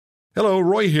Hello,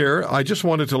 Roy here. I just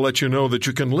wanted to let you know that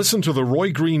you can listen to The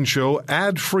Roy Green Show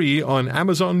ad-free on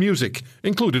Amazon Music,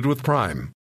 included with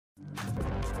Prime.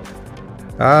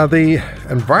 The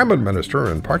Environment Minister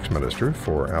and Parks Minister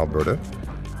for Alberta,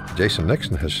 Jason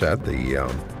Nixon, has said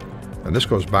and this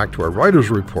goes back to a Reuters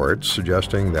report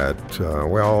suggesting that,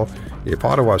 if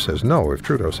Ottawa says no, if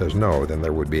Trudeau says no, then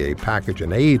there would be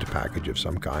an aid package of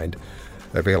some kind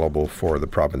available for the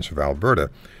province of Alberta.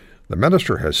 The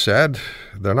minister has said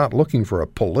they're not looking for a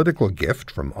political gift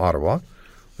from Ottawa.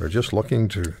 They're just looking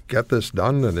to get this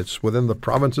done, and it's within the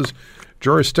province's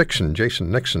jurisdiction. Jason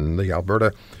Nixon, the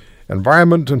Alberta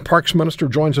Environment and Parks Minister,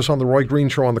 joins us on the Roy Green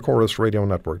Show on the Chorus Radio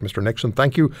Network. Mr. Nixon,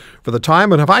 thank you for the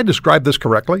time. And have I described this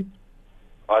correctly?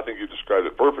 I think you described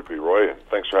it perfectly, Roy, and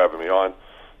thanks for having me on.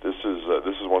 This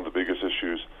is one of the biggest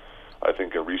issues, I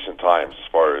think, in recent times as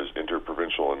far as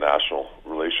interprovincial and national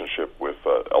relationship with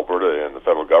Alberta and the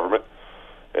federal government.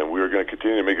 And we are going to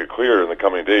continue to make it clear in the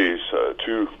coming days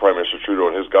to Prime Minister Trudeau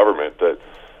and his government that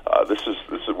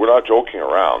we're not joking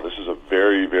around. This is a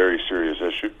very, very serious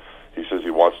issue. He says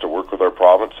he wants to work with our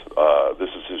province. This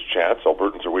is his chance.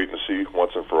 Albertans are waiting to see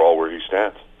once and for all where he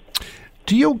stands.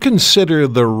 Do you consider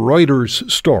the Reuters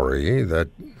story that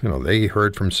they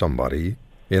heard from somebody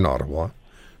in Ottawa,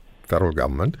 federal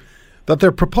government, that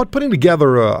they're putting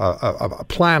together a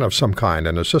plan of some kind,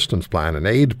 an assistance plan, an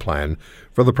aid plan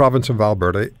for the province of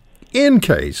Alberta in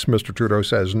case Mr. Trudeau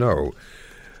says no?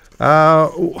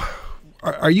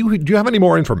 Do you have any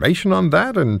more information on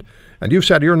that? And you've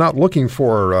said you're not looking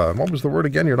for, what was the word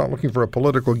again? You're not looking for a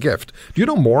political gift. Do you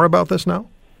know more about this now?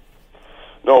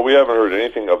 No, we haven't heard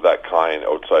anything of that kind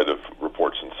outside of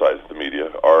reports inside the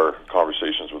media. Our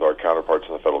conversations with our counterparts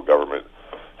in the federal government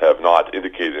have not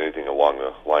indicated anything along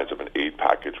the lines of an aid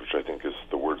package, which I think is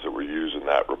the words that were used in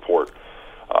that report.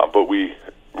 But we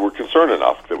were concerned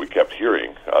enough that we kept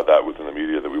hearing that within the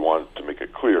media that we wanted to make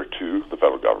it clear to the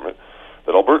federal government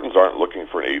that Albertans aren't looking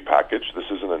for an aid package. This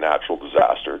isn't a natural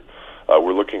disaster.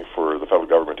 We're looking for the federal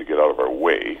government to get out of our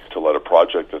way to let a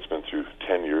project that's been through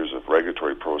 10 years of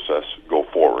regulatory process go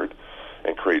forward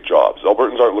and create jobs.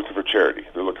 Albertans aren't looking for charity.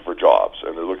 They're looking for jobs,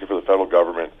 and they're looking for the federal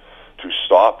government to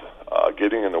stop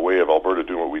getting in the way of Alberta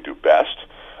doing what we do best,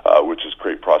 which is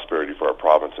create prosperity for our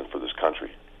province and for this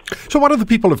country. So what do the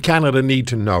people of Canada need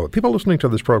to know? People listening to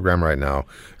this program right now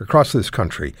across this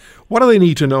country, what do they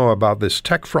need to know about this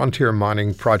Teck Frontier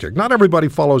mining project? Not everybody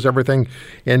follows everything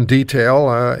in detail,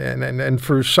 and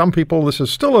for some people this is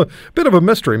still a bit of a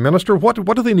mystery. Minister, what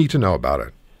do they need to know about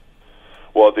it?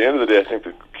 Well, at the end of the day, I think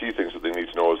the key things that they need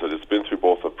to know is that it's been through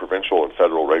both a provincial and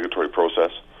federal regulatory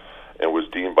process, and was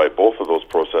deemed by both of those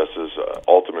processes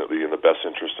ultimately in the best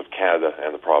interest of Canada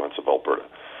and the province of Alberta.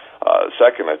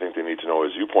 Second, I think they need to know,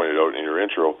 as you pointed out in your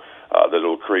intro, that it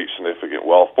will create significant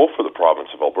wealth, both for the province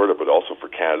of Alberta, but also for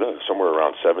Canada, somewhere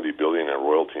around $70 billion in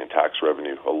royalty and tax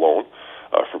revenue alone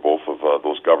for both of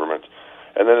those governments.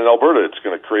 And then in Alberta, it's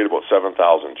going to create about 7,000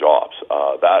 jobs.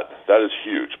 That is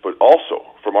huge. But also,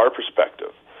 from our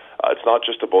perspective, it's not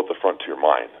just about the frontier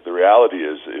mine. The reality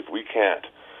is, if we can't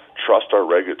trust our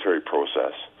regulatory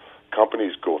process,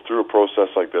 companies go through a process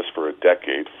like this for a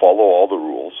decade, follow all the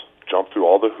rules, jump through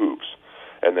all the hoops,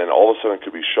 and then all of a sudden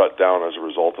could be shut down as a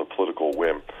result of political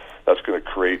whim. That's going to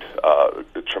create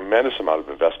a tremendous amount of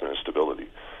investment instability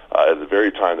at the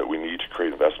very time that we need to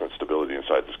create investment stability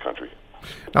inside this country.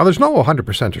 Now, there's no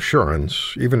 100%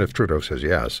 assurance, even if Trudeau says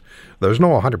yes, there's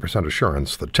no 100%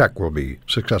 assurance that Teck will be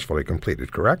successfully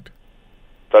completed, correct?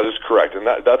 That is correct, and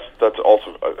that's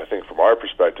also, I think, from our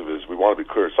perspective, is we want to be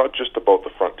clear. It's not just about the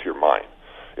frontier mine;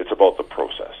 it's about the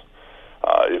process.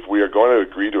 If we are going to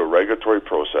agree to a regulatory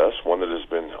process, one that has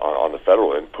been on the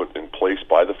federal end put in place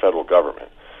by the federal government,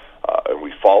 and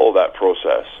we follow that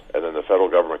process, and then the federal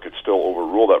government could still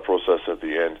overrule that process at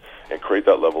the end and create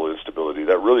that level of instability,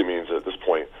 that really means that at this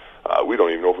point we don't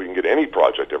even know if we can get any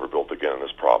project ever built again in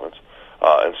this province.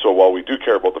 And so while we do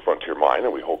care about the frontier mine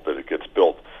and we hope that it gets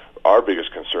built, our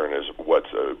biggest concern is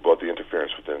what's about the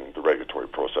interference within the regulatory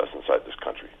process inside this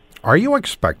country. Are you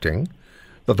expecting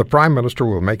that the Prime Minister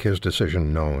will make his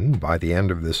decision known by the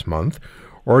end of this month,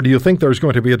 or do you think there's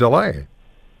going to be a delay?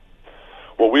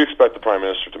 Well, we expect the Prime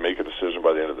Minister to make a decision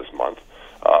by the end of this month.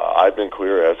 I've been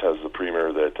clear, as has the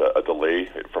Premier, that a delay,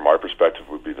 from our perspective,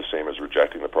 would be the same as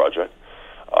rejecting the project.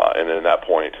 And at that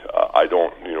point,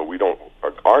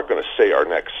 aren't going to say our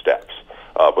next steps.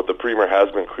 But the Premier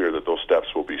has been clear that those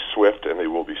steps will be swift and they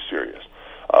will be serious.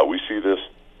 We see this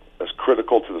as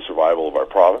critical to the survival of our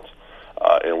province,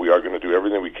 and we are going to do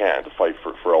everything we can to fight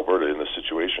for Alberta in this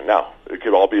situation. Now, it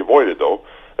could all be avoided, though,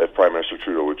 if Prime Minister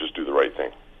Trudeau would just do the right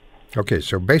thing. Okay,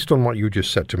 so based on what you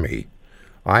just said to me,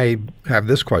 I have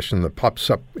this question that pops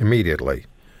up immediately.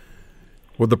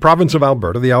 Would the province of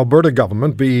Alberta, the Alberta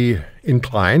government, be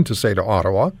inclined to say to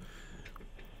Ottawa,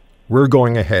 we're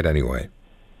going ahead anyway,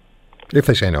 if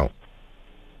they say no?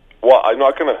 Well, I'm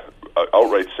not going to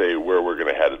outright say where we're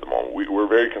going to head at the moment. We're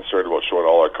very concerned about showing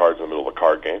all our cards in the middle of a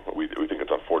card game. We think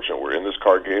it's unfortunate we're in this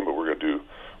card game, but we're going to do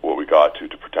what we got to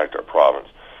protect our province.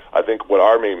 I think what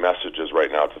our main message is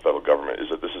right now to the federal government is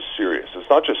that this is serious. It's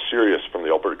not just serious from the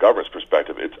Alberta government's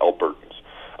perspective, it's Albertans.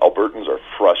 Albertans are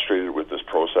frustrated with this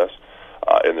process,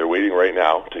 and they're waiting right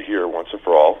now to hear once and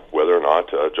for all whether or not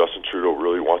Justin Trudeau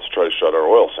really wants to try to shut our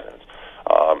oil sands.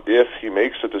 If he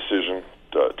makes a decision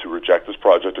to reject this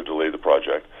project or delay the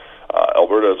project,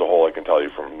 Alberta as a whole, I can tell you,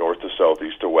 from north to south,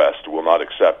 east to west, will not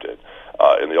accept it.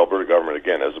 And the Alberta government,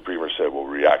 again, as the Premier said, will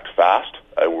react fast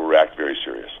and will react very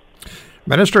serious.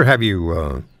 Minister, have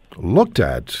you looked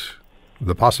at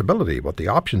the possibility, what the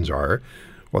options are,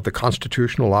 what the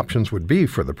constitutional options would be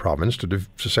for the province to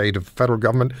say to the federal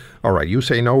government, all right, you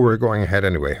say no, we're going ahead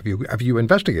anyway. Have you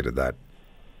investigated that?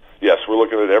 Yes, we're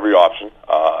looking at every option,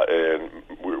 and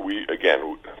we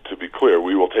again, to be clear,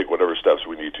 we will take whatever steps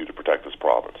we need to protect this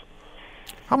province.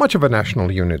 How much of a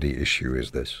national unity issue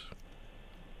is this?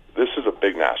 This is a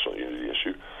big national unity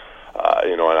issue,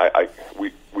 and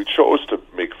we chose to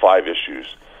make 5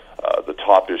 issues, the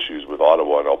top issues with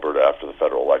Ottawa and Alberta after the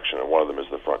federal election, and one of them is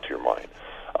the Frontier Mine.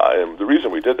 And the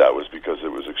reason we did that was because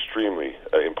it was extremely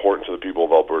important to the people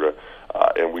of Alberta,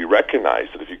 and we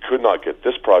recognized that if you could not get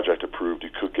this project approved, you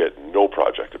could get no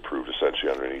project approved,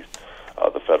 essentially, underneath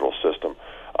the federal system.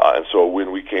 And so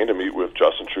when we came to meet with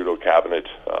Justin Trudeau cabinet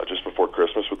just before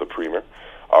Christmas with the Premier,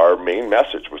 our main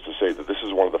message was to say that this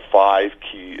is one of the 5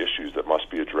 key issues that must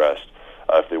be addressed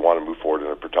if they want to move forward in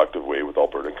a productive way with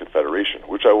Alberta and Confederation,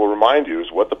 which I will remind you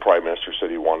is what the Prime Minister said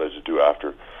he wanted to do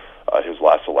after his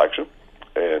last election.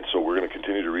 And so we're going to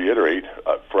continue to reiterate,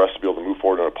 for us to be able to move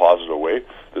forward in a positive way,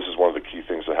 this is one of the key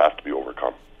things that have to be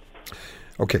overcome.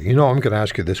 Okay, I'm going to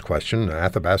ask you this question.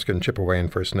 Athabascan Chippewa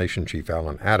First Nation Chief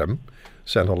Alan Adam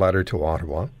sent a letter to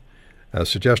Ottawa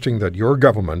suggesting that your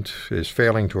government is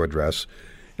failing to address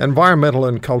environmental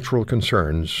and cultural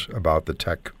concerns about the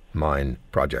Teck Mine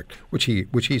project, which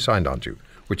he signed on to,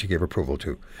 which he gave approval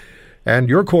to. And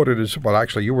you're quoted as, well,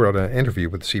 actually, you were at an interview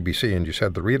with CBC, and you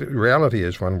said the reality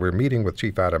is when we're meeting with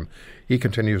Chief Adam, he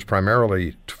continues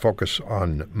primarily to focus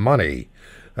on money.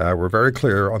 We're very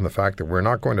clear on the fact that we're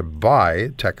not going to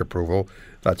buy Teck approval.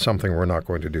 That's something we're not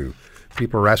going to do.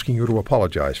 People are asking you to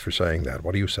apologize for saying that.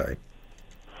 What do you say?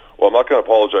 Well, I'm not going to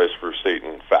apologize for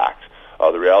stating fact.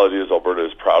 The reality is Alberta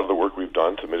is proud of the work we've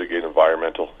done to mitigate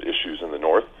environmental issues in the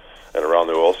north and around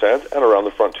the oil sands and around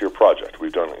the Frontier project.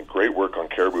 We've done great work on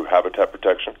caribou habitat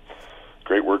protection,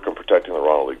 great work on protecting the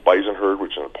Ronald Lake bison herd,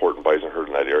 which is an important bison herd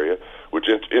in that area, which,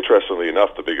 interestingly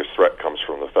enough, the biggest threat comes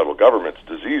from the federal government's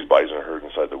diseased bison herd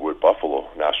inside the Wood Buffalo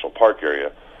National Park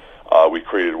area. We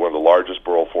created one of the largest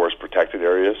boreal forest protected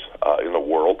areas in the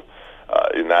world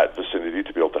in that vicinity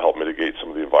to be able to help mitigate some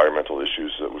of the environmental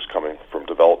issues that was coming from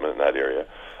development in that area.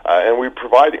 And we're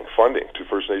providing funding to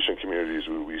First Nation communities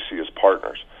who we see as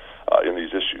partners in these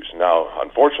issues. Now,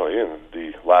 unfortunately, in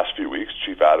the last few weeks,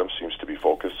 Chief Adams seems to be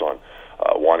focused on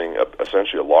wanting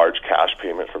essentially a large cash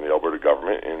payment from the Alberta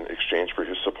government in exchange for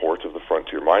his support of the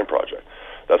Frontier Mine project.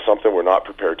 That's something we're not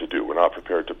prepared to do. We're not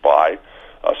prepared to buy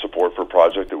support for a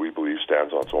project that we believe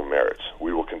stands on its own merits.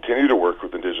 We will continue to work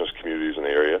with Indigenous communities in the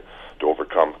area to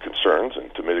overcome concerns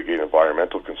and to mitigate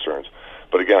environmental concerns.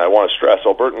 But again, I want to stress,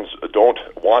 Albertans don't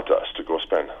want us to go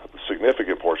spend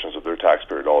significant portions of their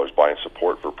taxpayer dollars buying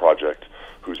support for a project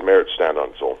whose merits stand on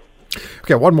its own.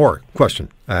 Okay, one more question.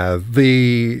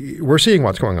 We're seeing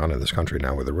what's going on in this country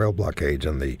now with the rail blockades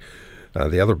and the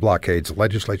other blockades, the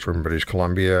legislature in British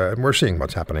Columbia, and we're seeing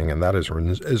what's happening, and that is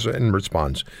in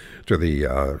response to the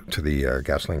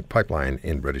GasLink pipeline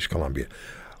in British Columbia.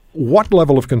 What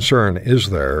level of concern is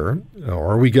there,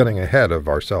 or are we getting ahead of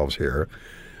ourselves here,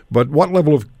 but what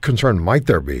level of concern might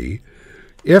there be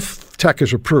if Teck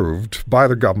is approved by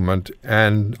the government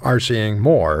and are seeing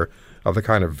more of the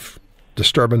kind of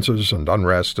disturbances and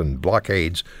unrest and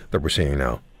blockades that we're seeing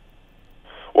now?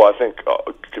 Well, I think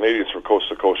Canadians from coast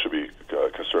to coast should be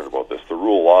concerned about this. The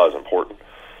rule of law is important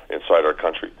inside our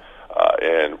country.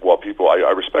 And while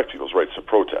I respect people's rights to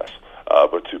protest,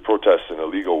 but to protest in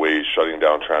illegal ways, shutting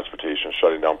down transportation,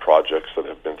 shutting down projects that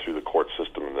have been through the court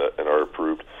system and are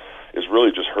approved, is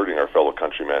really just hurting our fellow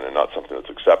countrymen and not something that's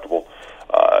acceptable.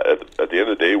 At the end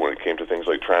of the day, when it came to things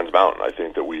like Trans Mountain, I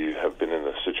think that we have been in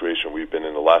the situation we've been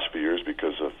in the last few years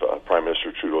because of Prime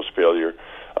Minister Trudeau's failure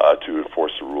to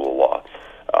enforce the rule of law.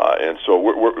 And so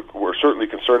we're certainly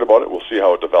concerned about it. We'll see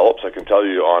how it develops. I can tell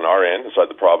you on our end, inside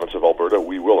the province of Alberta,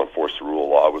 we will enforce the rule of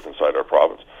law within our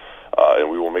province. And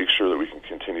we will make sure that we can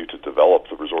continue to develop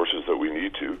the resources that we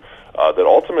need to that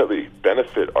ultimately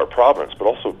benefit our province, but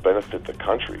also benefit the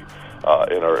country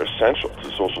and are essential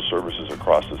to social services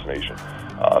across this nation.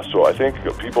 So I think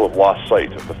people have lost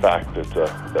sight of the fact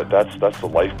that that's the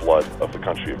lifeblood of the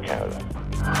country of Canada.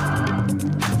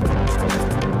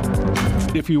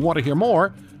 If you want to hear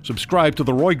more, subscribe to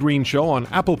The Roy Green Show on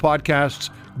Apple Podcasts,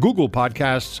 Google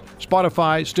Podcasts,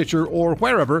 Spotify, Stitcher, or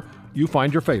wherever you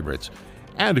find your favorites.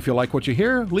 And if you like what you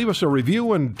hear, leave us a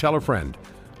review and tell a friend.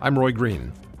 I'm Roy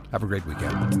Green. Have a great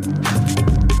weekend.